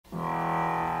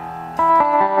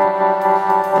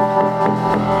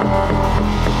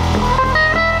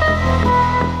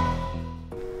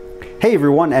Hey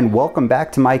everyone, and welcome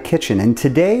back to my kitchen. And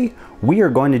today we are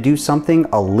going to do something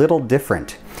a little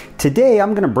different. Today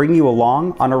I'm going to bring you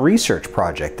along on a research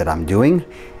project that I'm doing,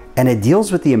 and it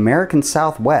deals with the American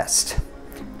Southwest.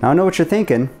 Now I know what you're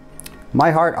thinking.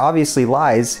 My heart obviously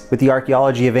lies with the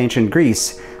archaeology of ancient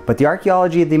Greece, but the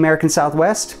archaeology of the American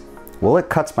Southwest, well, it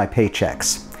cuts my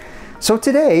paychecks. So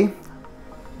today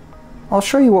I'll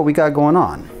show you what we got going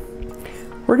on.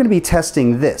 We're going to be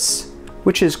testing this,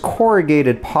 which is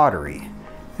corrugated pottery.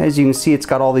 As you can see, it's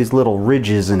got all these little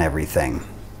ridges and everything.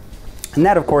 And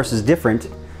that, of course, is different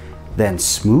than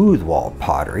smooth-walled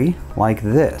pottery like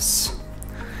this.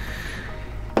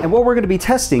 And what we're going to be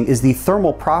testing is the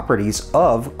thermal properties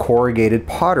of corrugated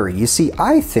pottery. You see,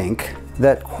 I think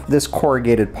that this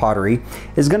corrugated pottery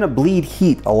is going to bleed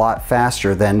heat a lot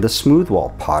faster than the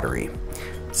smooth-walled pottery.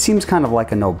 Seems kind of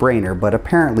like a no-brainer, but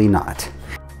apparently not.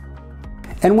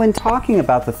 And when talking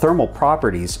about the thermal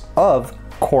properties of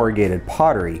corrugated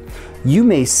pottery, you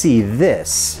may see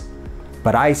this,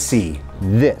 but I see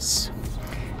this.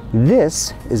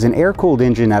 This is an air-cooled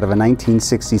engine out of a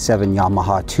 1967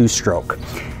 Yamaha two-stroke.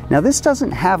 Now this doesn't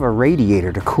have a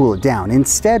radiator to cool it down.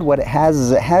 Instead, what it has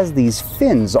is it has these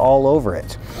fins all over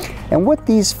it. And what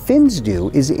these fins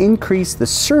do is increase the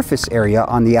surface area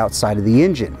on the outside of the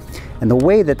engine. And the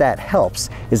way that that helps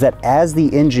is that as the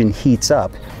engine heats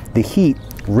up, the heat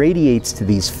radiates to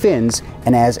these fins,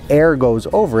 and as air goes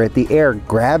over it, the air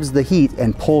grabs the heat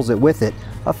and pulls it with it,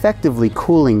 effectively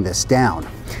cooling this down.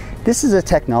 This is a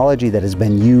technology that has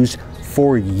been used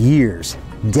for years,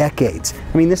 decades.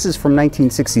 I mean, this is from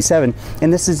 1967,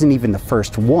 and this isn't even the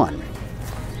first one.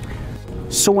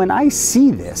 So when I see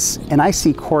this, and I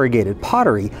see corrugated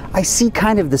pottery, I see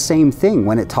kind of the same thing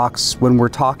when we're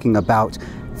talking about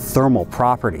thermal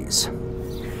properties.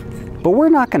 But we're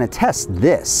not going to test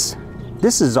this.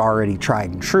 This is already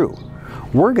tried and true.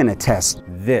 We're going to test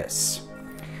this.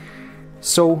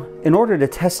 So in order to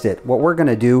test it, what we're going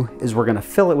to do is we're going to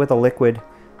fill it with a liquid,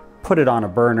 put it on a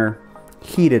burner,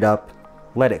 heat it up,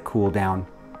 let it cool down,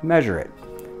 measure it.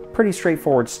 Pretty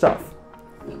straightforward stuff.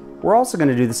 We're also going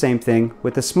to do the same thing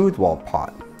with the smooth-walled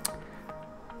pot.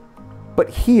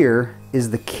 But here is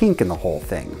the kink in the whole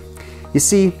thing. You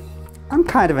see, I'm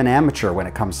kind of an amateur when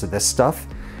it comes to this stuff.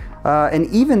 And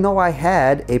even though I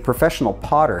had a professional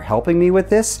potter helping me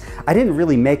with this, I didn't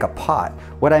really make a pot.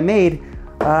 What I made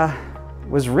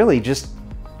was really just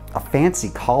a fancy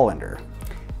colander.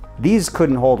 These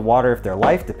couldn't hold water if their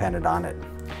life depended on it.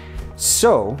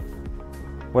 So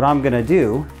what I'm gonna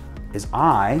do is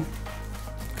I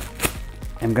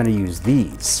am gonna use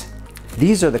these.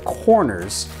 These are the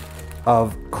corners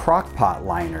of crock pot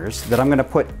liners that I'm going to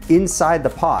put inside the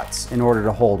pots in order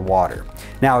to hold water.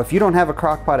 Now, if you don't have a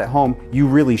crock pot at home, you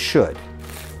really should,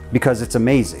 because it's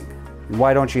amazing.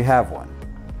 Why don't you have one?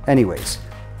 Anyways,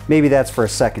 maybe that's for a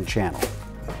second channel.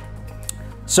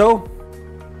 So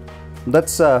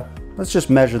let's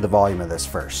just measure the volume of this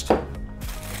first.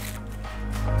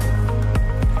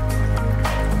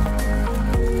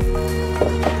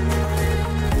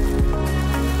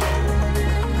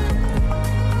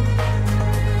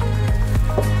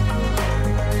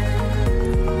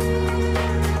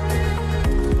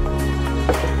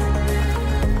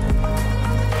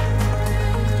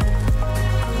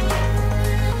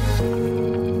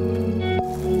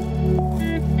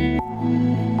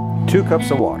 Two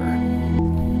cups of water.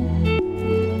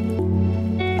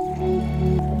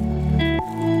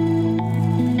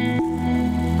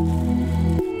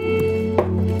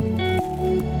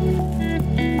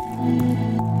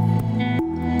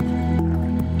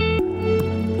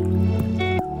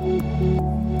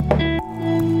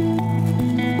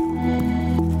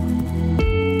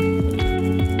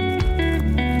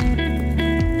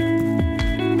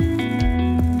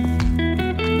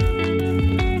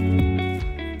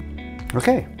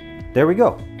 Okay, there we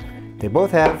go. They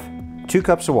both have 2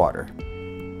 cups of water.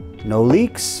 No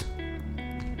leaks.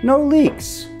 No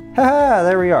leaks. Haha,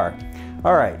 there we are.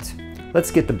 All right, let's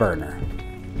get the burner.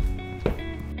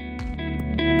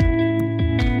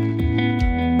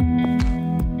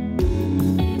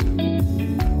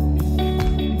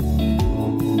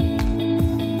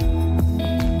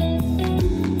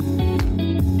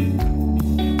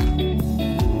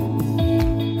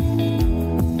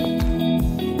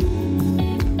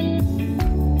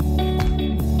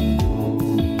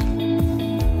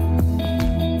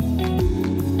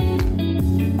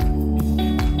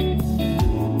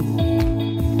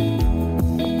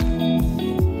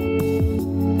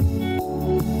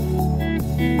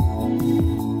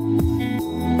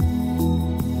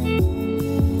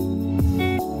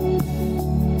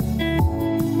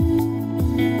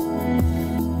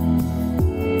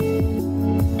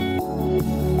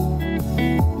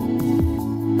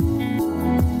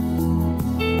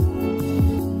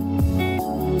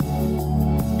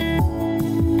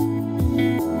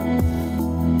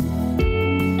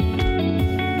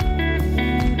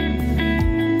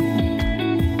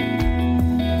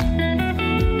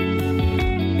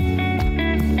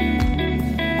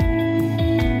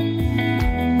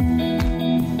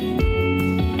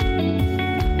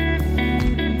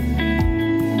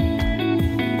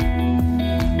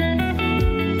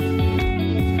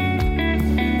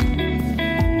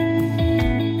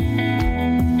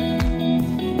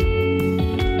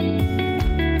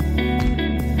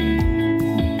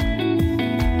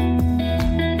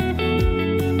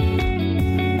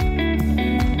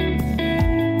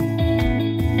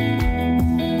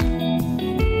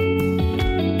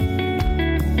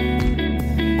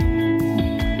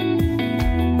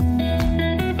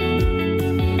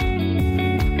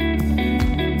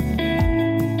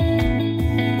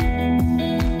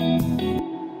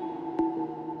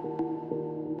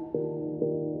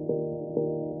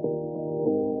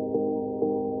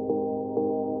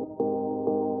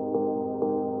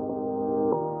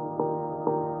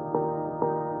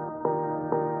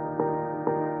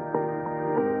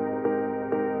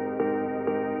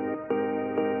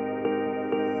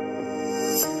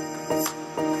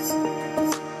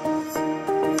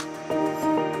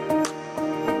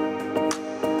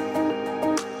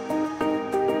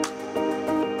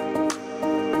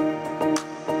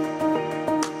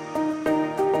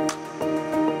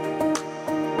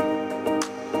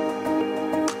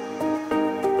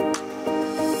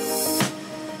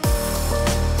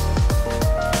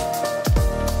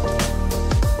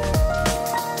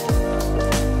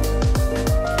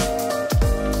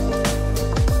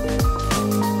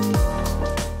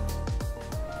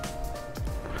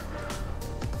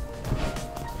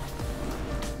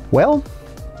 Well,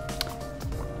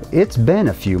 it's been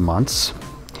a few months.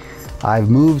 I've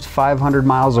moved 500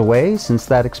 miles away since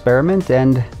that experiment,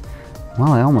 and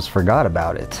well, I almost forgot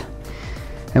about it.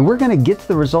 And we're going to get to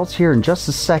the results here in just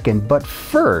a second, but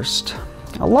first,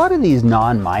 a lot of these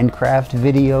non-Minecraft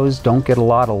videos don't get a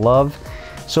lot of love.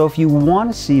 So if you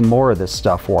want to see more of this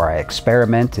stuff where I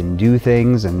experiment and do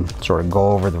things and sort of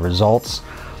go over the results,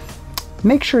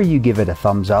 make sure you give it a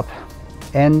thumbs up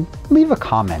and leave a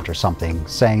comment or something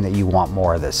saying that you want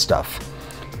more of this stuff.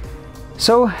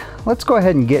 So let's go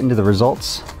ahead and get into the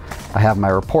results. I have my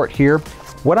report here.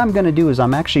 What I'm going to do is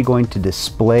I'm actually going to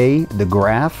display the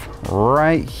graph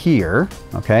right here,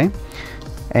 okay?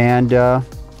 And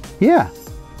yeah,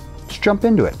 let's jump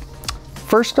into it.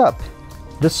 First up,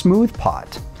 the smooth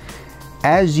pot.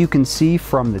 As you can see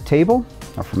from the table,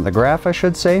 or from the graph I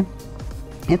should say,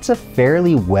 it's a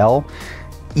fairly well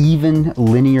even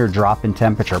linear drop in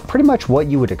temperature, pretty much what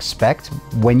you would expect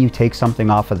when you take something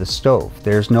off of the stove.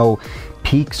 There's no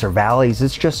peaks or valleys,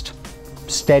 it's just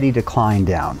steady decline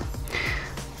down.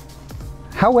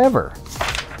 However,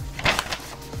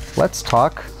 let's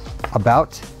talk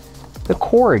about the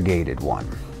corrugated one.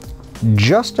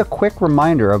 Just a quick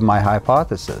reminder of my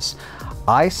hypothesis.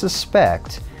 I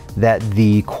suspect that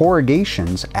the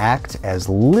corrugations act as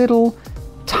little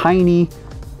tiny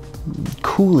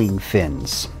cooling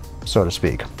fins, so to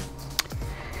speak.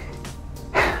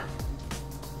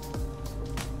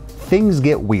 Things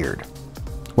get weird.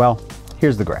 Well,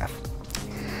 here's the graph.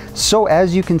 So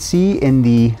as you can see in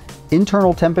the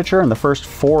internal temperature in the first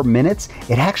 4 minutes,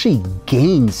 it actually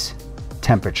gains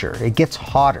temperature. It gets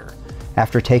hotter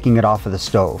after taking it off of the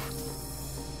stove.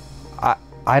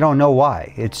 I don't know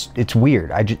why. It's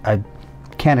weird. I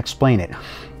can't explain it.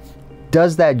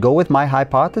 Does that go with my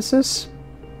hypothesis?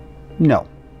 No,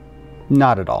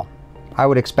 not at all. I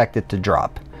would expect it to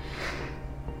drop.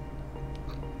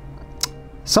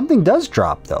 Something does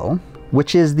drop though,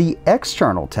 which is the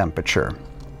external temperature.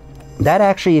 That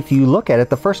actually, if you look at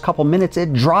it, the first couple minutes,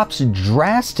 it drops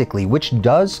drastically, which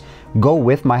does go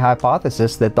with my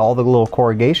hypothesis that all the little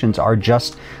corrugations are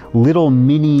just little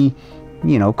mini,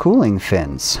 you know, cooling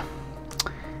fins.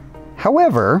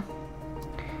 However,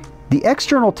 the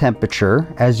external temperature,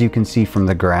 as you can see from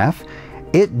the graph,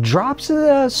 it drops at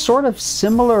a sort of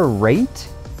similar rate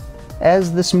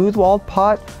as the smooth-walled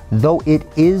pot, though it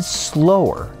is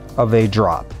slower of a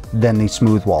drop than the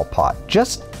smooth-walled pot,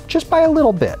 just by a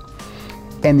little bit.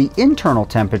 And the internal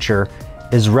temperature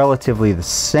is relatively the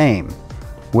same,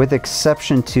 with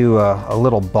exception to a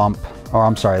little bump. Oh,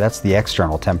 I'm sorry, that's the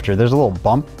external temperature. There's a little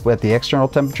bump with the external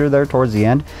temperature there towards the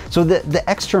end. So the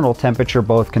external temperature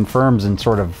both confirms and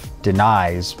sort of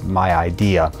denies my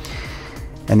idea.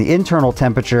 And the internal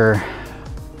temperature,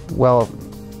 well,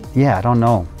 yeah, I don't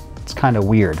know. It's kind of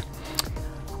weird.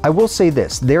 I will say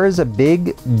this, there is a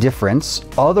big difference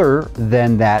other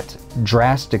than that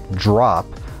drastic drop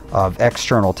of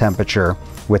external temperature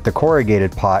with the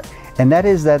corrugated pot, and that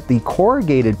is that the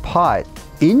corrugated pot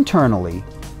internally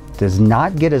does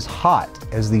not get as hot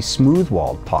as the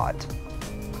smooth-walled pot,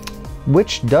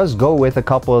 which does go with a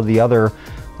couple of the other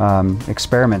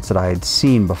experiments that I had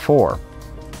seen before.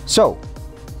 So,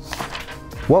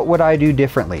 what would I do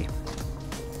differently?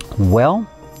 Well,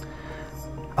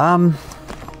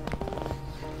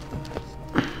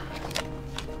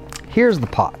 here's the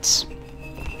pots.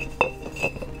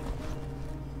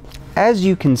 As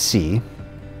you can see,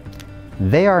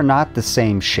 they are not the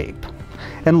same shape.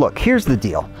 And look, here's the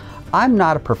deal. I'm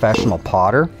not a professional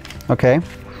potter, okay?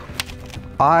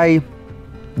 I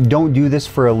don't do this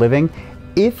for a living.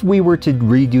 If we were to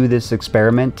redo this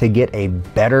experiment to get a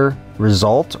better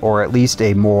result, or at least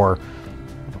a more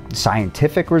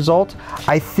scientific result,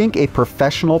 I think a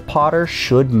professional potter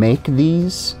should make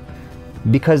these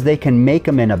because they can make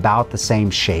them in about the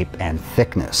same shape and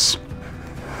thickness.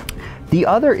 The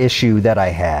other issue that I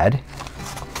had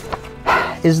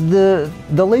is the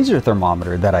laser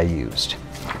thermometer that I used.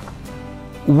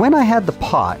 When I had the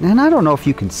pot, and I don't know if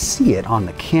you can see it on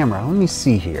the camera, let me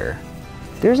see here.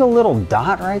 There's a little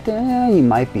dot right there, you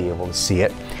might be able to see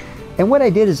it. And what I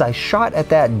did is I shot at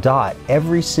that dot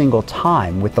every single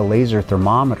time with the laser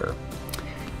thermometer.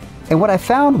 And what I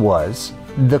found was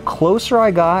the closer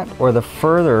I got or the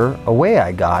further away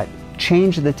I got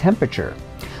changed the temperature.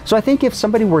 So I think if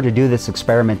somebody were to do this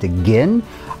experiment again,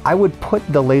 I would put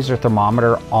the laser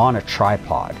thermometer on a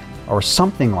tripod or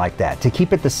something like that to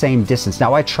keep it the same distance.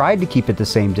 Now I tried to keep it the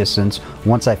same distance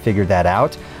once I figured that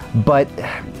out, but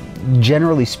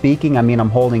generally speaking, I mean, I'm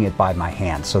holding it by my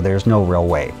hand, so there's no real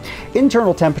way.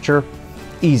 Internal temperature,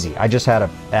 easy. I just had an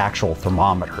actual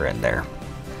thermometer in there.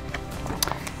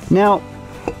 Now,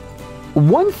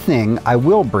 One thing I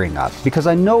will bring up, because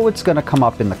I know it's going to come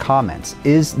up in the comments,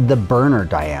 is the burner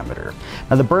diameter.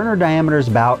 Now the burner diameter is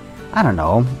about, I don't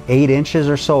know, 8 inches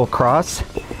or so across.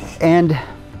 And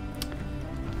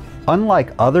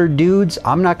unlike other dudes,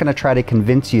 I'm not going to try to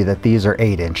convince you that these are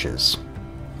 8 inches.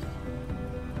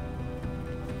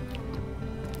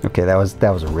 Okay, that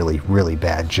was a really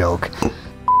bad joke.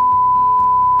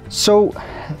 So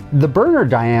the burner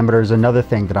diameter is another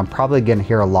thing that I'm probably going to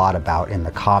hear a lot about in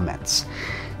the comments.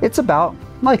 It's about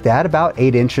like that, about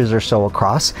 8 inches or so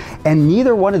across, and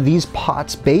neither one of these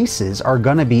pots bases are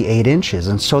going to be 8 inches,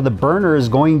 and so the burner is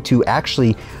going to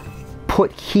actually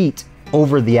put heat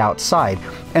over the outside.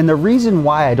 And the reason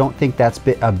why I don't think that's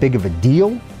a big of a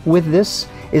deal with this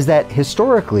is that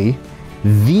historically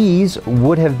these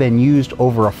would have been used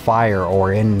over a fire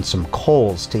or in some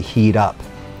coals to heat up.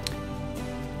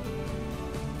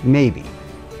 Maybe.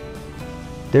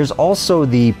 There's also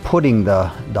the putting the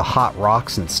hot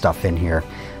rocks and stuff in here.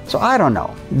 So I don't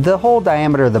know. The whole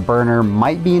diameter of the burner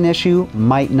might be an issue,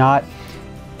 might not.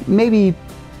 Maybe,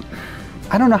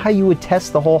 I don't know how you would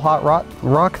test the whole hot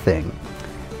rock thing.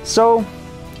 So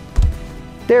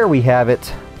there we have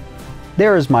it.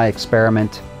 There is my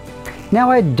experiment. Now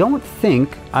I don't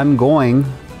think I'm going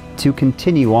to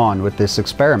continue on with this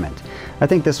experiment. I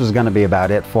think this was going to be about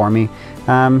it for me.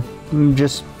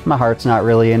 Just my heart's not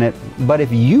really in it. But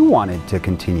if you wanted to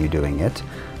continue doing it,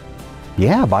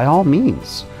 yeah, by all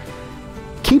means.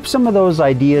 Keep some of those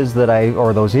ideas that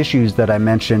or those issues that I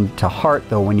mentioned to heart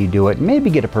though when you do it. Maybe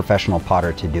get a professional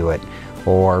potter to do it,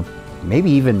 or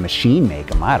maybe even machine make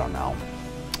them, I don't know.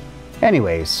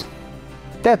 Anyways,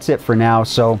 that's it for now.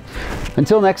 So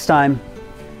until next time,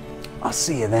 I'll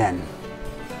see you then.